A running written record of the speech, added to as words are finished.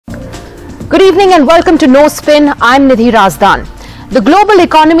Good evening and welcome to No Spin. I'm Nidhi Razdan. The global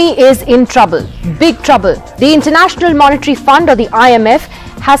economy is in trouble, big trouble. The International Monetary Fund, or the IMF,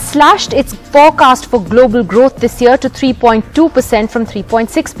 has slashed its forecast for global growth this year to 3.2% from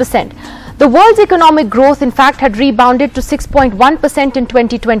 3.6%. The world's economic growth, in fact, had rebounded to 6.1% in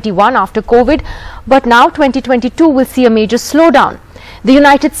 2021 after COVID, but now 2022 will see a major slowdown. The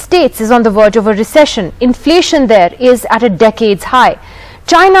United States is on the verge of a recession. Inflation there is at a decade's high.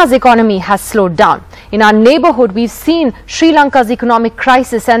 China's economy has slowed down. In our neighbourhood, we've seen Sri Lanka's economic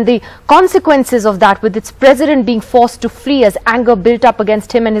crisis and the consequences of that, with its president being forced to flee as anger built up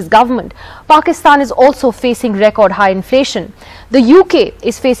against him and his government. Pakistan is also facing record high inflation. The UK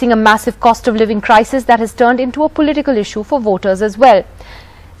is facing a massive cost of living crisis that has turned into a political issue for voters as well.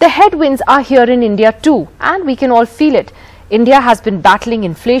 The headwinds are here in India too, and we can all feel it. India has been battling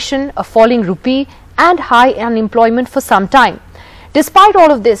inflation, a falling rupee and high unemployment for some time. Despite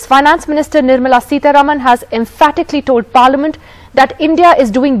all of this, Finance Minister Nirmala Sitharaman has emphatically told Parliament that India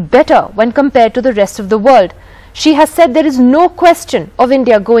is doing better when compared to the rest of the world. She has said there is no question of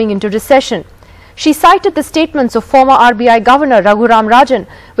India going into recession. She cited the statements of former RBI Governor Raghuram Rajan,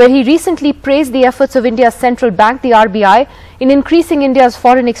 where he recently praised the efforts of India's central bank, the RBI, in increasing India's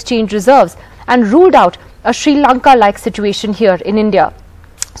foreign exchange reserves and ruled out a Sri Lanka-like situation here in India.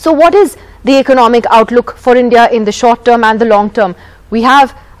 So what is the economic outlook for India in the short term and the long term? We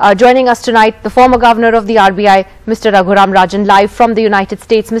have joining us tonight the former governor of the RBI, Mr. Raghuram Rajan, live from the United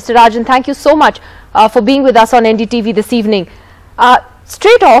States. Mr. Rajan, thank you so much for being with us on NDTV this evening.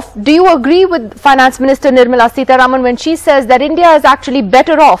 Straight off, do you agree with Finance Minister Nirmala Sitharaman when she says that India is actually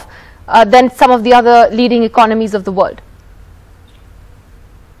better off than some of the other leading economies of the world?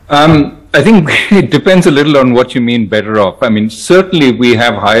 I think it depends a little on what you mean better off. I mean, certainly we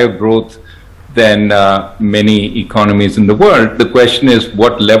have higher growth than many economies in the world. The question is,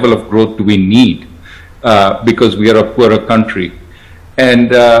 what level of growth do we need? Because we are a poorer country. And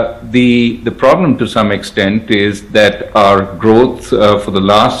the problem to some extent is that our growth for the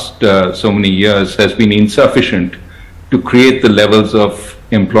last so many years has been insufficient to create the levels of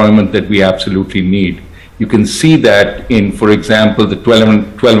employment that we absolutely need. You can see that in, for example, the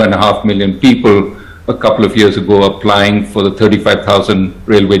 12.5 million people a couple of years ago applying for the 35,000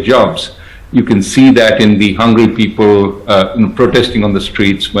 railway jobs. You can see that in the hungry people protesting on the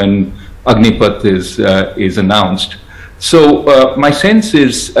streets when Agnipath is announced. So my sense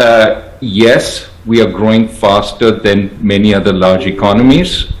is, yes, we are growing faster than many other large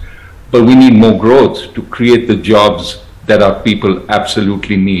economies, but we need more growth to create the jobs that our people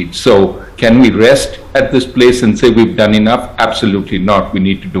absolutely need. So can we rest at this place and say we've done enough? Absolutely not. We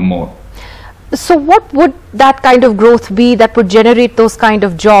need to do more. So what would that kind of growth be that would generate those kind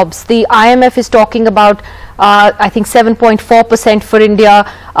of jobs? The IMF is talking about, I think, 7.4% for India.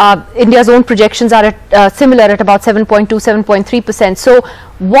 India's own projections are at, similar at about 7.2, 7.3%. So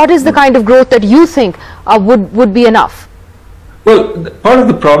what is the kind of growth that you think would be enough? Well, part of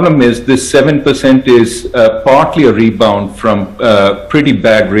the problem is this 7% is partly a rebound from pretty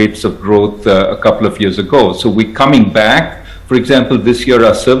bad rates of growth a couple of years ago. So we're coming back. For example, this year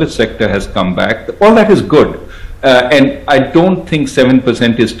our service sector has come back. All that is good. And I don't think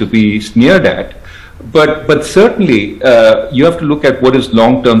 7% is to be sneered at. But certainly you have to look at what is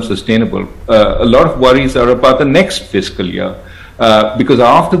long-term sustainable. A lot of worries are about the next fiscal year. Because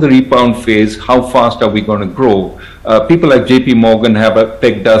after the rebound phase, how fast are we going to grow? People like JP Morgan have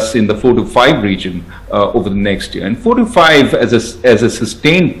pegged us in the 4 to 5 region over the next year. And 4 to 5 as a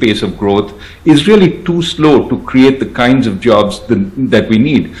sustained pace of growth is really too slow to create the kinds of jobs that we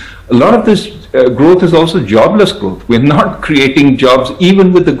need. A lot of this growth is also jobless growth. We're not creating jobs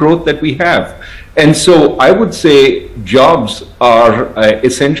even with the growth that we have. And so I would say jobs are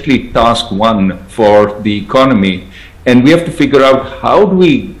essentially task one for the economy. And we have to figure out how do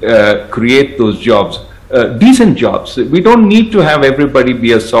we create those jobs, decent jobs. We don't need to have everybody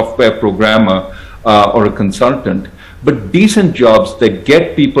be a software programmer or a consultant, but decent jobs that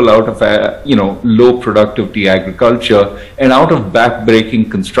get people out of low productivity agriculture and out of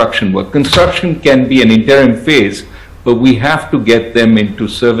back-breaking construction work. Construction can be an interim phase, but we have to get them into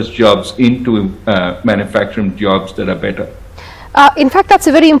service jobs, into manufacturing jobs that are better. In fact, that's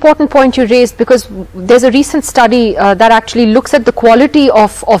a very important point you raised, because there's a recent study that actually looks at the quality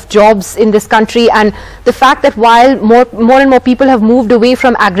of jobs in this country, and the fact that while more and more people have moved away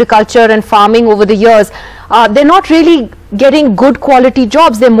from agriculture and farming over the years, they're not really getting good quality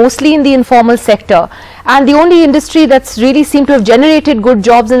jobs. They're mostly in the informal sector. And the only industry that's really seemed to have generated good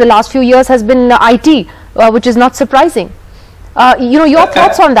jobs in the last few years has been IT, which is not surprising. Your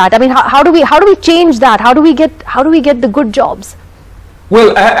thoughts on that? I mean, how do we change that? How do we get the good jobs?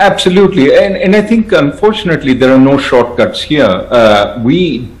 Well, absolutely. And I think, unfortunately, there are no shortcuts here.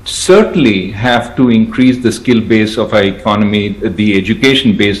 We certainly have to increase the skill base of our economy, the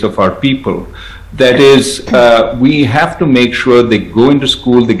education base of our people. That is, we have to make sure they go into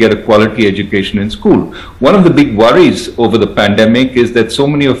school, they get a quality education in school. One of the big worries over the pandemic is that so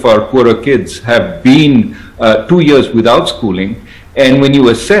many of our poorer kids have been 2 years without schooling. And when you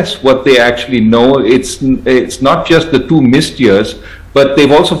assess what they actually know, it's not just the 2 missed years, but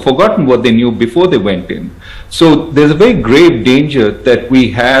they've also forgotten what they knew before they went in. So there's a very grave danger that we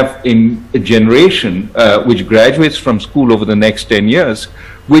have in a generation which graduates from school over the next 10 years,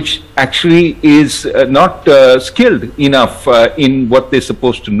 which actually is not skilled enough in what they're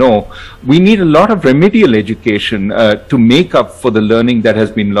supposed to know. We need a lot of remedial education to make up for the learning that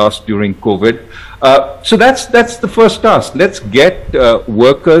has been lost during COVID. So that's the first task. Let's get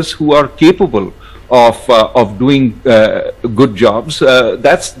workers who are capable of doing good jobs.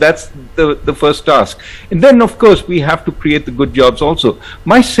 That's the first task. And then, of course, we have to create the good jobs also.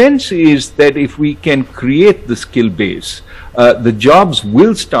 My sense is that if we can create the skill base, the jobs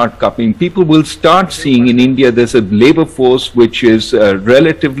will start coming. People will start seeing in India there's a labor force which is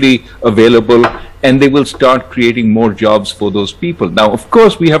relatively available, and they will start creating more jobs for those people. Now, of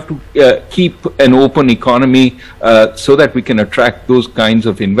course, we have to keep an open economy so that we can attract those kinds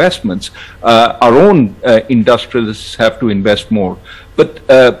of investments. Our own industrialists have to invest more. But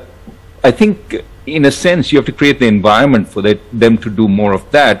I think, in a sense, you have to create the environment for them to do more of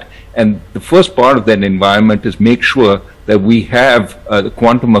that. And the first part of that environment is make sure that we have the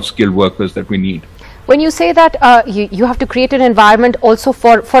quantum of skilled workers that we need. When you say that you have to create an environment also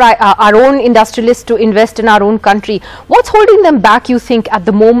for our own industrialists to invest in our own country, what's holding them back, you think, at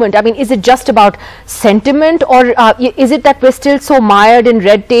the moment? I mean, is it just about sentiment, or is it that we're still so mired in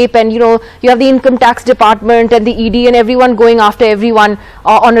red tape, and, you know, you have the income tax department and the ED and everyone going after everyone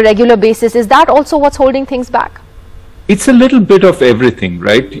on a regular basis? Is that also what's holding things back? It's a little bit of everything,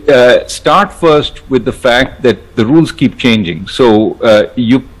 right? Start first with the fact that the rules keep changing. So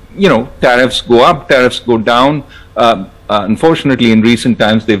you know, tariffs go up, tariffs go down. Unfortunately, in recent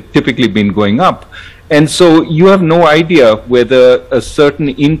times, they've typically been going up. And so you have no idea whether a certain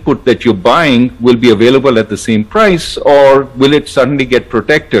input that you're buying will be available at the same price, or will it suddenly get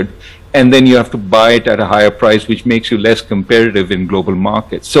protected, and then you have to buy it at a higher price, which makes you less competitive in global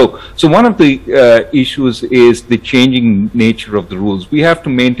markets. So one of the issues is the changing nature of the rules. We have to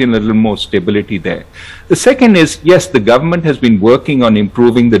maintain a little more stability there. The second is, yes, the government has been working on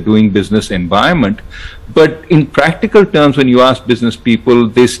improving the doing business environment, but in practical terms, when you ask business people,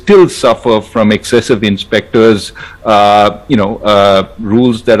 they still suffer from excessive inspectors,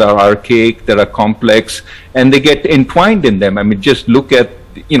 rules that are archaic, that are complex, and they get entwined in them. I mean, just look at,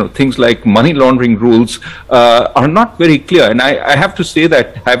 you know, things like money laundering rules are not very clear. And I have to say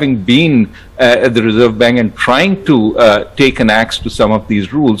that, having been at the Reserve Bank and trying to take an axe to some of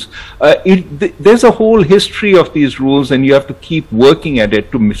these rules, there's a whole history of these rules, and you have to keep working at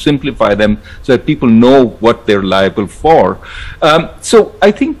it to simplify them so that people know what they're liable for. So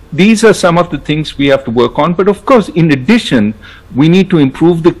I think these are some of the things we have to work on. But of course, in addition, we need to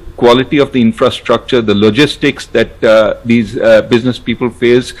improve the quality of the infrastructure, the logistics that these business people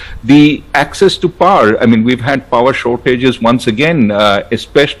face, the access to power. I mean, we've had power shortages once again,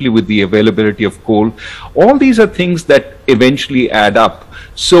 especially with the availability of coal. All these are things that eventually add up.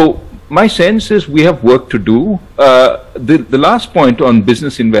 So my sense is we have work to do. The last point on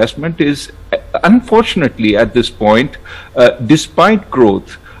business investment is, unfortunately, at this point, despite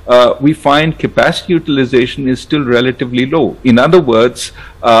growth, we find capacity utilization is still relatively low. In other words,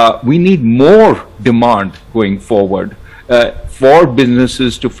 we need more demand going forward for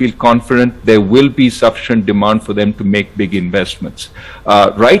businesses to feel confident there will be sufficient demand for them to make big investments.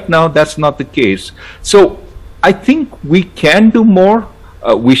 Right now, that's not the case. So I think we can do more,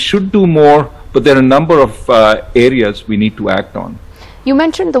 we should do more, but there are a number of areas we need to act on. You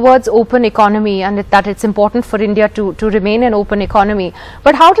mentioned the words open economy, and that it's important for India to remain an open economy.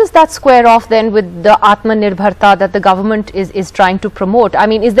 But how does that square off then with the Atmanirbharta that the government is trying to promote? I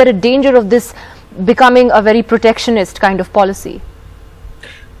mean, is there a danger of this becoming a very protectionist kind of policy?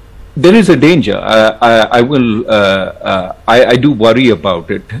 There is a danger. I do worry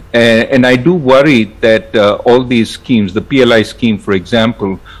about it. And I do worry that all these schemes, the PLI scheme, for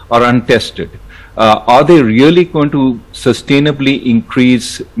example, are untested. Are they really going to sustainably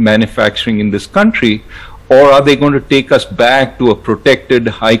increase manufacturing in this country, or are they going to take us back to a protected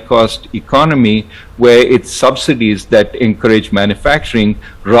high-cost economy where it's subsidies that encourage manufacturing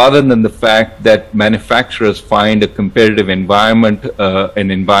rather than the fact that manufacturers find a competitive environment,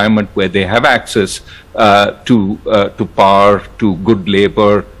 an environment where they have access to power, to good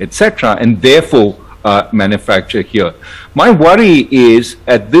labor, etc., and therefore manufacture here. My worry is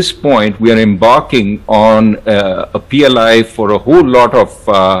at this point we are embarking on a PLI for a whole lot of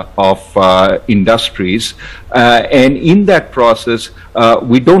industries, and in that process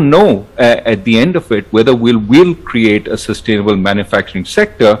we don't know at the end of it whether we'll create a sustainable manufacturing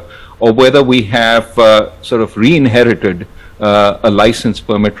sector or whether we have sort of re-inherited a license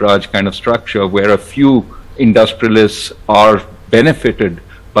permit Raj kind of structure where a few industrialists are benefited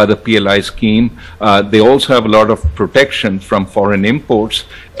by the PLI scheme. They also have a lot of protection from foreign imports,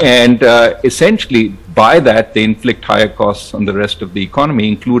 and essentially by that they inflict higher costs on the rest of the economy,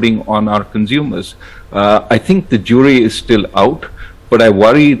 including on our consumers. I think the jury is still out, but I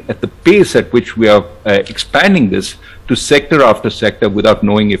worry at the pace at which we are expanding this to sector after sector without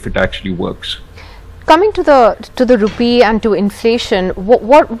knowing if it actually works. Coming to the rupee and to inflation,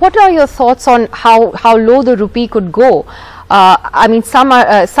 what are your thoughts on how low the rupee could go? I mean,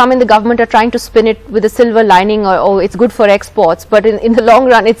 some in the government are trying to spin it with a silver lining, or it's good for exports, but in the long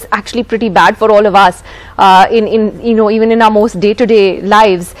run, it's actually pretty bad for all of us. Even in our most day-to-day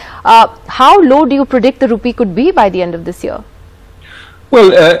lives, how low do you predict the rupee could be by the end of this year?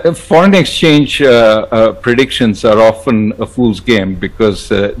 Well, foreign exchange predictions are often a fool's game because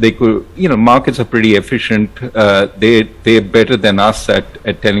they could, markets are pretty efficient. They're better than us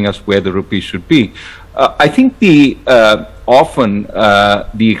at telling us where the rupee should be. I think often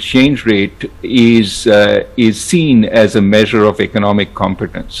the exchange rate is seen as a measure of economic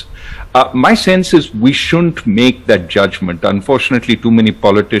competence. My sense is we shouldn't make that judgment. Unfortunately, too many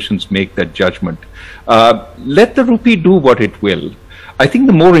politicians make that judgment. Let the rupee do what it will. I think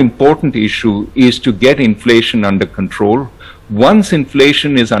the more important issue is to get inflation under control. Once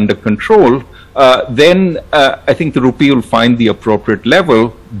inflation is under control, then I think the rupee will find the appropriate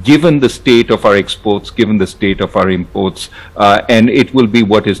level given the state of our exports, given the state of our imports, and it will be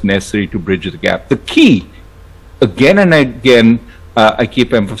what is necessary to bridge the gap. The key, again and again, I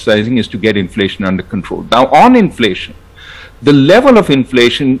keep emphasizing, is to get inflation under control. Now, on inflation, the level of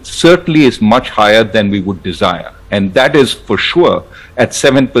inflation certainly is much higher than we would desire, and that is for sure. At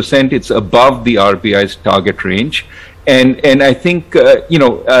 7%, it's above the RBI's target range. And I think,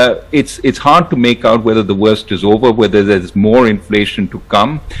 it's hard to make out whether the worst is over, whether there's more inflation to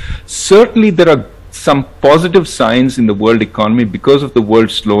come. Certainly, there are some positive signs in the world economy because of the world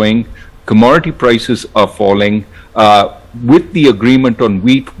slowing. Commodity prices are falling. With the agreement on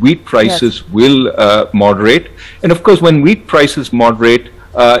wheat prices will moderate. And of course, when wheat prices moderate,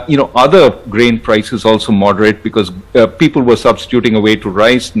 other grain prices also moderate because people were substituting away to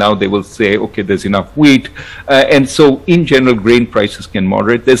rice. Now they will say, okay, there's enough wheat. And so in general, grain prices can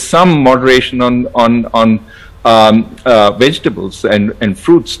moderate. There's some moderation on vegetables and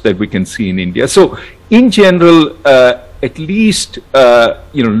fruits that we can see in India. So in general, at least,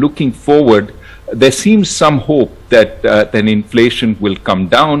 looking forward, there seems some hope that then inflation will come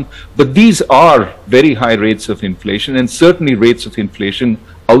down, but these are very high rates of inflation and certainly rates of inflation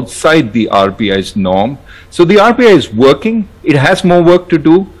outside the RBI's norm. So the RBI is working. It has more work to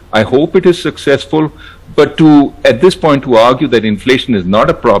do. I hope it is successful, but at this point to argue that inflation is not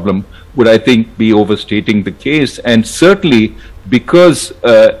a problem would, I think, be overstating the case. And certainly because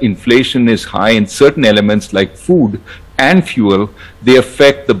inflation is high in certain elements like food and fuel, they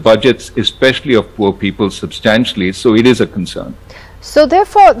affect the budgets, especially of poor people, substantially. So it is a concern. So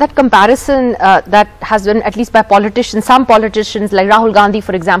therefore, that comparison that has been, at least by politicians, some politicians like Rahul Gandhi,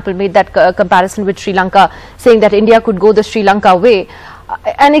 for example, made that comparison with Sri Lanka, saying that India could go the Sri Lanka way.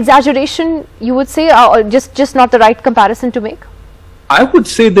 An exaggeration, you would say, or just not the right comparison to make? I would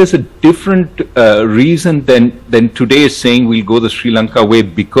say there's a different reason than today is saying we'll go the Sri Lanka way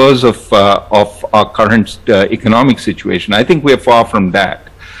because of our current economic situation. I think we're far from that.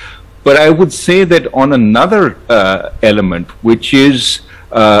 But I would say that on another element, which is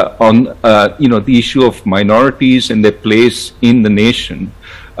on the issue of minorities and their place in the nation,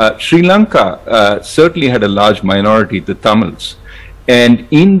 Sri Lanka certainly had a large minority, the Tamils. And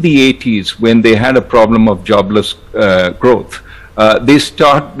in the 80s, when they had a problem of jobless growth,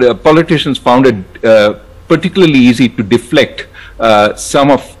 politicians found it particularly easy to deflect some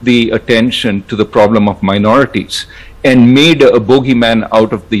of the attention to the problem of minorities and made a bogeyman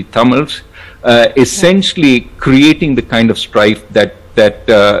out of the Tamils, essentially creating the kind of strife that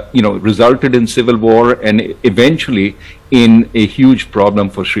resulted in civil war and eventually in a huge problem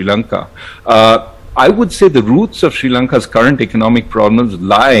for Sri Lanka. I would say the roots of Sri Lanka's current economic problems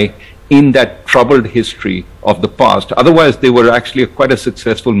lie in that troubled history of the past. Otherwise, they were actually quite a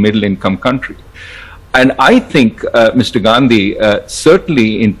successful middle-income country. And I think Mr. Gandhi,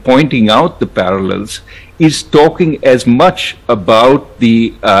 certainly in pointing out the parallels, is talking as much about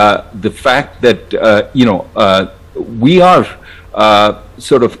the fact that we are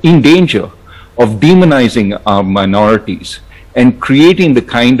sort of in danger of demonizing our minorities and creating the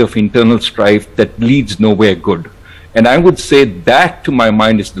kind of internal strife that leads nowhere good. And I would say that, to my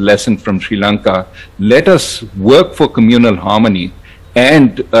mind, is the lesson from Sri Lanka. Let us work for communal harmony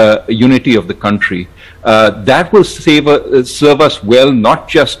and unity of the country. That will serve us well, not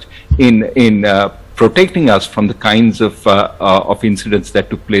just in protecting us from the kinds of incidents that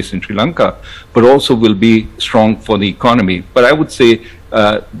took place in Sri Lanka, but also will be strong for the economy. But I would say,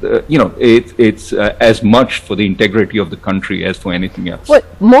 it's as much for the integrity of the country as for anything else. Well,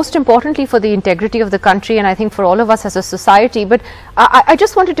 most importantly for the integrity of the country, and I think for all of us as a society. But I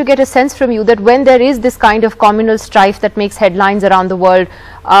just wanted to get a sense from you that when there is this kind of communal strife that makes headlines around the world,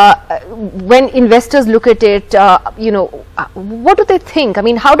 when investors look at it, what do they think? I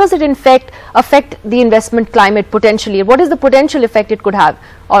mean, how does it affect the investment climate potentially? What is the potential effect it could have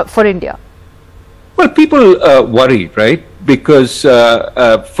for India? Well, people worry, right? Because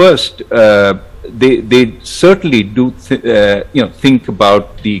first, they certainly do think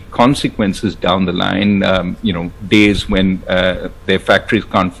about the consequences down the line. Days when their factories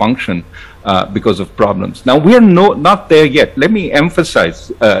can't function because of problems. Now, we are not there yet. Let me emphasize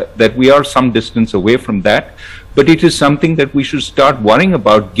that we are some distance away from that, but it is something that we should start worrying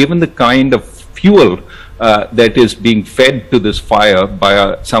about, given the kind of fuel that is being fed to this fire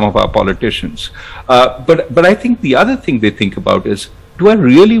by some of our politicians. But I think the other thing they think about is, do I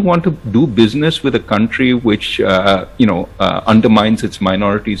really want to do business with a country which undermines its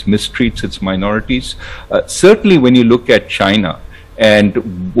minorities, mistreats its minorities? Certainly when you look at China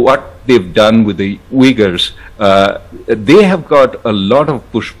and what they've done with the Uyghurs, they have got a lot of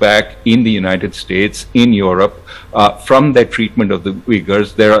pushback in the United States, in Europe, from their treatment of the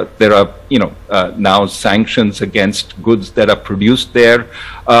Uyghurs. There are now sanctions against goods that are produced there,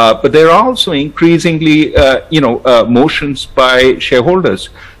 but there are also increasingly motions by shareholders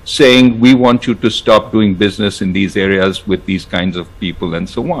saying, we want you to stop doing business in these areas with these kinds of people and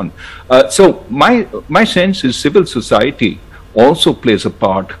so on. So my sense is civil society also plays a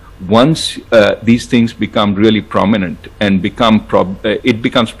part once these things become really prominent and it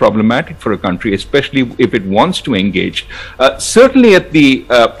becomes problematic for a country, especially if it wants to engage. Certainly at the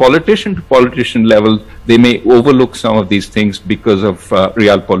politician-to-politician level, they may overlook some of these things because of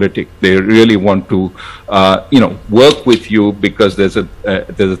realpolitik. They really want to, work with you because there's a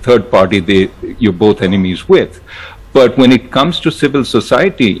third party you're both enemies with. But when it comes to civil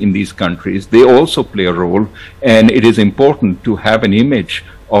society in these countries, they also play a role, and it is important to have an image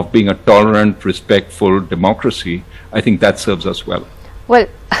of being a tolerant, respectful democracy. I think that serves us well. Well,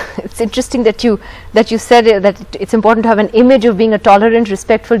 it's interesting that you said that it's important to have an image of being a tolerant,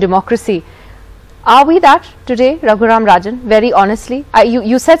 respectful democracy. Are we that today, Raghuram Rajan? Very honestly,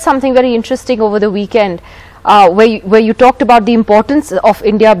 you said something very interesting over the weekend, where you talked about the importance of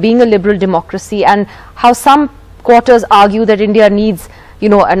India being a liberal democracy and how some quarters argue that India needs,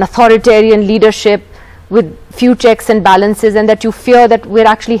 an authoritarian leadership with few checks and balances, and that you fear that we're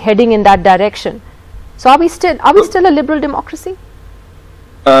actually heading in that direction. So are we still a liberal democracy?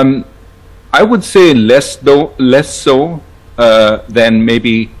 I would say less so than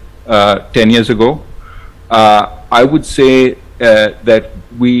maybe 10 years ago. I would say that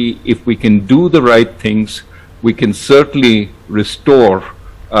if we can do the right things, we can certainly restore,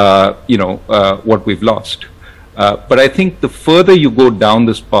 what we've lost. But I think the further you go down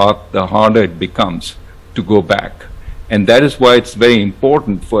this path, the harder it becomes to go back. And that is why it's very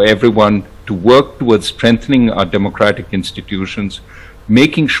important for everyone to work towards strengthening our democratic institutions,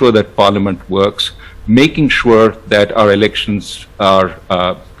 making sure that Parliament works, making sure that our elections are,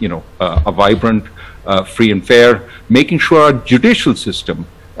 are vibrant, free and fair, making sure our judicial system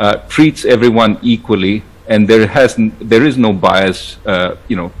treats everyone equally, and there is no bias,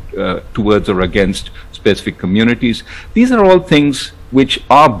 towards or against specific communities. These are all things which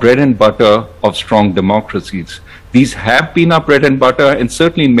are bread and butter of strong democracies. These have been our bread and butter, and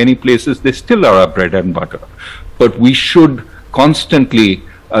certainly in many places they still are our bread and butter. But we should constantly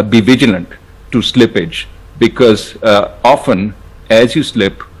be vigilant to slippage, because often as you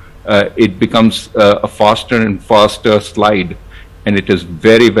slip, it becomes a faster and faster slide, and it is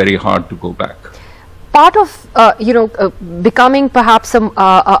very, very hard to go back. part of becoming perhaps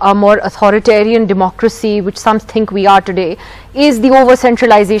a more authoritarian democracy, which some think we are today, is the over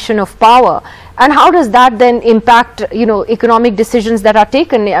centralization of power. And how does that then impact economic decisions that are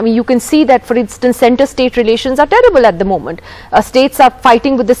taken? I mean, you can see that, for instance, center-state relations are terrible at the moment. States are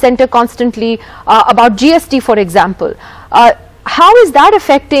fighting with the center constantly about GST, for example. How is that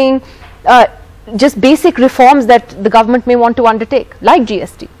affecting just basic reforms that the government may want to undertake, like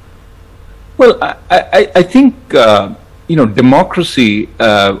GST? Well, I think, democracy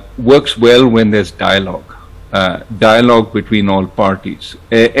works well when there's dialogue. Dialogue between all parties.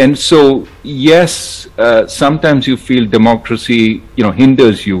 And so, yes, sometimes you feel democracy,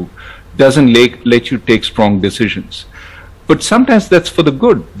 hinders you, doesn't let you take strong decisions. But sometimes that's for the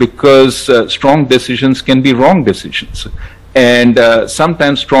good, because strong decisions can be wrong decisions. And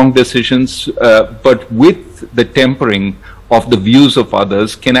sometimes strong decisions, but with the tempering of the views of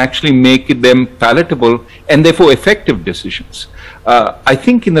others, can actually make them palatable and therefore effective decisions. I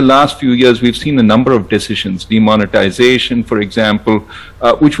think in the last few years we've seen a number of decisions, demonetization, for example,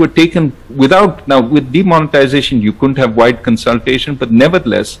 which were taken without, now with demonetization you couldn't have wide consultation, but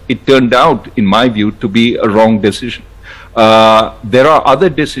nevertheless it turned out, in my view, to be a wrong decision. There are other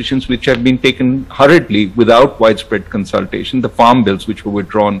decisions which have been taken hurriedly without widespread consultation. The farm bills which were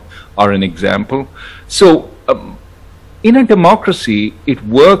withdrawn are an example. So in a democracy, it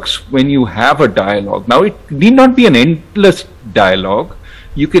works when you have a dialogue. Now, it need not be an endless dialogue.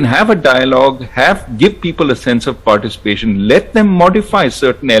 You can have a dialogue, give people a sense of participation, let them modify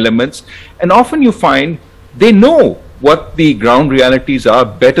certain elements, and often you find they know what the ground realities are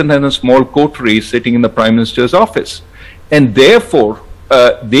better than a small coterie sitting in the Prime Minister's office. And therefore,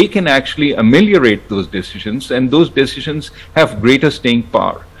 they can actually ameliorate those decisions, and those decisions have greater staying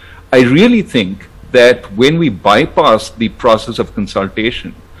power. I really think that when we bypass the process of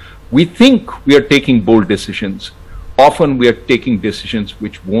consultation, we think we are taking bold decisions. Often we are taking decisions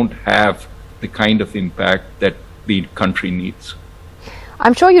which won't have the kind of impact that the country needs.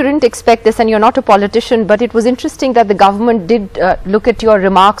 I'm sure you didn't expect this, and you're not a politician, but it was interesting that the government did look at your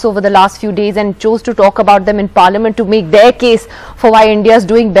remarks over the last few days and chose to talk about them in Parliament to make their case for why India is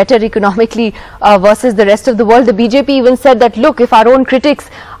doing better economically versus the rest of the world. The BJP even said that, look, if our own critics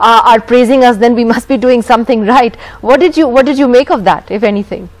are praising us, then we must be doing something right. What did you make of that, if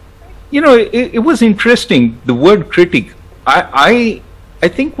anything? It was interesting, the word critic. I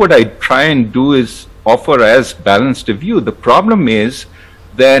think what I try and do is offer as balanced a view. The problem is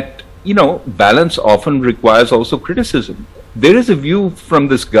that, balance often requires also criticism. There is a view from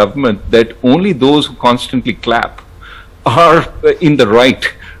this government that only those who constantly clap are in the right,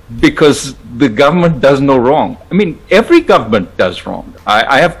 because the government does no wrong. I mean, every government does wrong.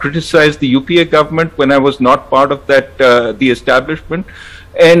 I have criticized the UPA government when I was not part of that, the establishment,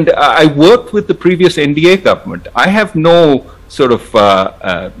 and I worked with the previous NDA government. I have no sort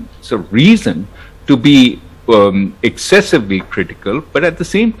of reason to be excessively critical, but at the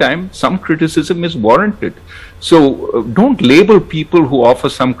same time, some criticism is warranted. So don't label people who offer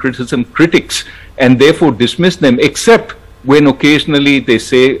some criticism critics and therefore dismiss them, except when occasionally they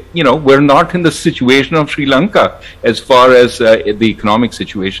say, we're not in the situation of Sri Lanka as far as the economic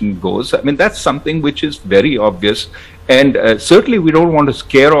situation goes. I mean, that's something which is very obvious. And certainly we don't want to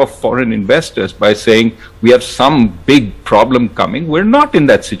scare off foreign investors by saying we have some big problem coming. We're not in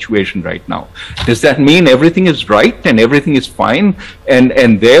that situation right now. Does that mean everything is right and everything is fine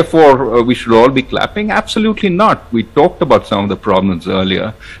and therefore we should all be clapping? Absolutely not. We talked about some of the problems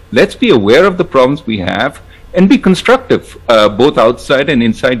earlier. Let's be aware of the problems we have and be constructive, both outside and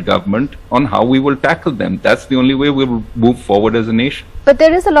inside government, on how we will tackle them. That's the only way we will move forward as a nation. But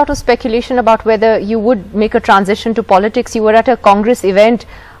there is a lot of speculation about whether you would make a transition to politics. You were at a Congress event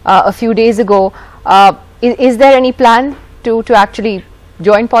a few days ago. Is there any plan to actually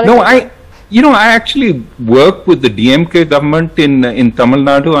join politics? No, I actually work with the DMK government in Tamil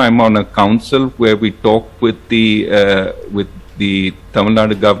Nadu. I'm on a council where we talk with the Tamil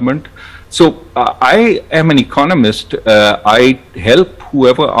Nadu government. So I am an economist. I help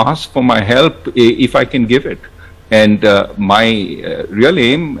whoever asks for my help if I can give it. And my real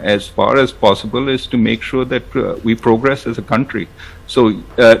aim, as far as possible, is to make sure that we progress as a country. So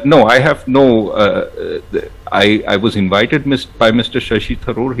no, I have no. I was invited by Mr. Shashi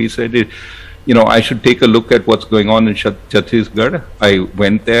Tharoor. He said, I should take a look at what's going on in Chhattisgarh. I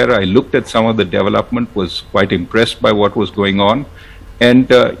went there. I looked at some of the development. Was quite impressed by what was going on. And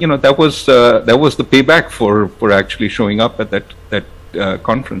that was the payback for actually showing up at that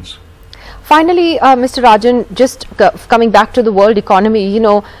conference. Finally, Mr. Rajan, just coming back to the world economy,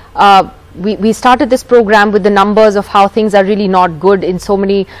 we started this program with the numbers of how things are really not good in so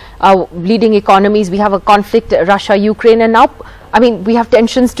many leading economies. We have a conflict, Russia, Ukraine, and now, I mean, we have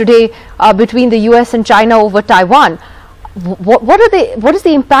tensions today between the US and China over Taiwan. What is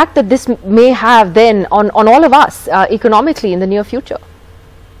the impact that this may have then on all of us economically in the near future?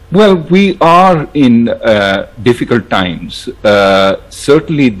 Well, we are in difficult times.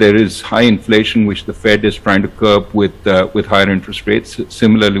 Certainly, there is high inflation, which the Fed is trying to curb with higher interest rates.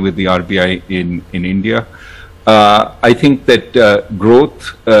 Similarly, with the RBI in India, I think that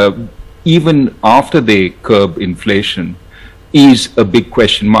growth, even after they curb inflation, is a big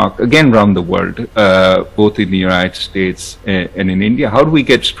question mark again around the world, both in the United States and in India. How do we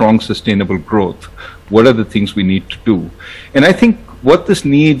get strong, sustainable growth? What are the things we need to do? And I think what this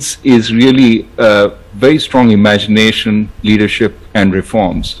needs is really very strong imagination, leadership, and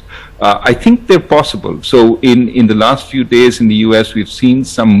reforms. I think they're possible. So in the last few days in the US, we've seen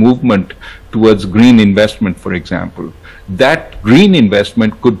some movement towards green investment, for example. That green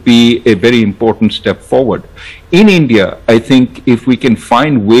investment could be a very important step forward. In India, I think if we can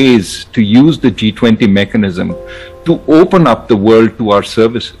find ways to use the G20 mechanism to open up the world to our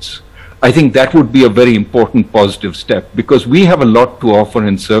services, I think that would be a very important positive step, because we have a lot to offer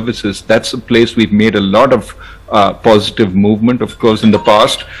in services. That's a place we've made a lot of positive movement, of course, in the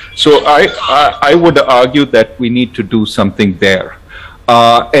past. So I would argue that we need to do something there.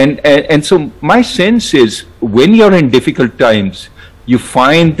 And so my sense is, when you're in difficult times, you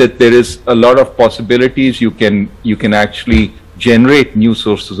find that there is a lot of possibilities. You can actually generate new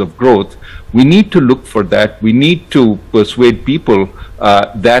sources of growth. We need to look for that. We need to persuade people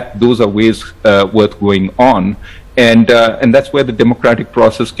that those are ways worth going on, and that's where the democratic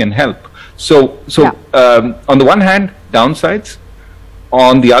process can help. So on the one hand, downsides.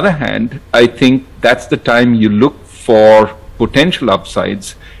 On the other hand, I think that's the time you look for potential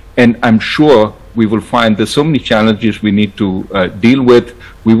upsides, and I'm sure we will find there's so many challenges we need to deal with.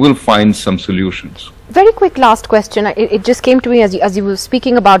 We will find some solutions. Very quick last question. It just came to me as you were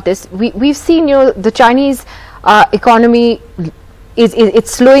speaking about this. We've seen, the Chinese economy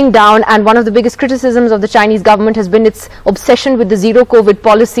it's slowing down, and one of the biggest criticisms of the Chinese government has been its obsession with the zero COVID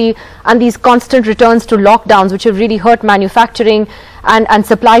policy and these constant returns to lockdowns, which have really hurt manufacturing and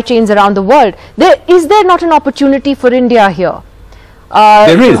supply chains around the world. Is there not an opportunity for India here?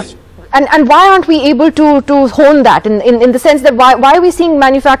 There is. And why aren't we able to hone that in the sense that why are we seeing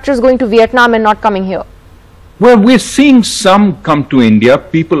manufacturers going to Vietnam and not coming here? Well, we're seeing some come to India.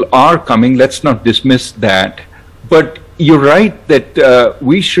 People are coming. Let's not dismiss that. But you're right that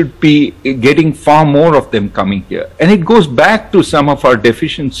we should be getting far more of them coming here. And it goes back to some of our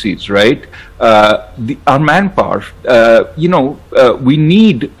deficiencies, right? Our manpower, we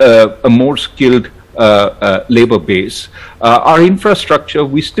need a more skilled labor base. Our infrastructure,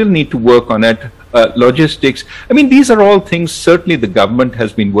 we still need to work on it. Logistics, I mean, these are all things certainly the government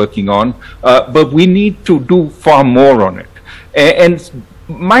has been working on, but we need to do far more on it. And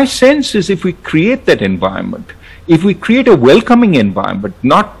my sense is, if we create that environment, if we create a welcoming environment,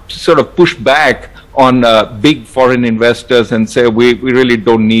 not sort of push back on big foreign investors and say, we really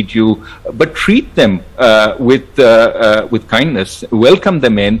don't need you, but treat them with kindness, welcome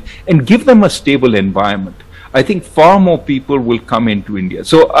them in, and give them a stable environment, I think far more people will come into India.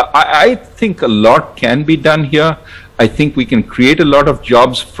 So I think a lot can be done here. I think we can create a lot of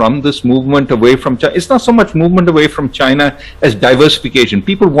jobs from this movement away from China. It's not so much movement away from China as diversification.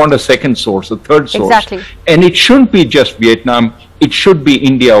 People want a second source, a third source. Exactly. And it shouldn't be just Vietnam. It should be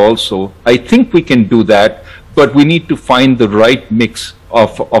India also. I think we can do that, but we need to find the right mix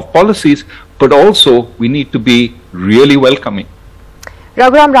of policies, but also we need to be really welcoming.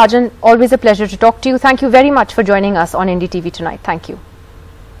 Raghuram Rajan, always a pleasure to talk to you. Thank you very much for joining us on NDTV tonight. Thank you.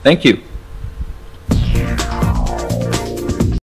 Thank you.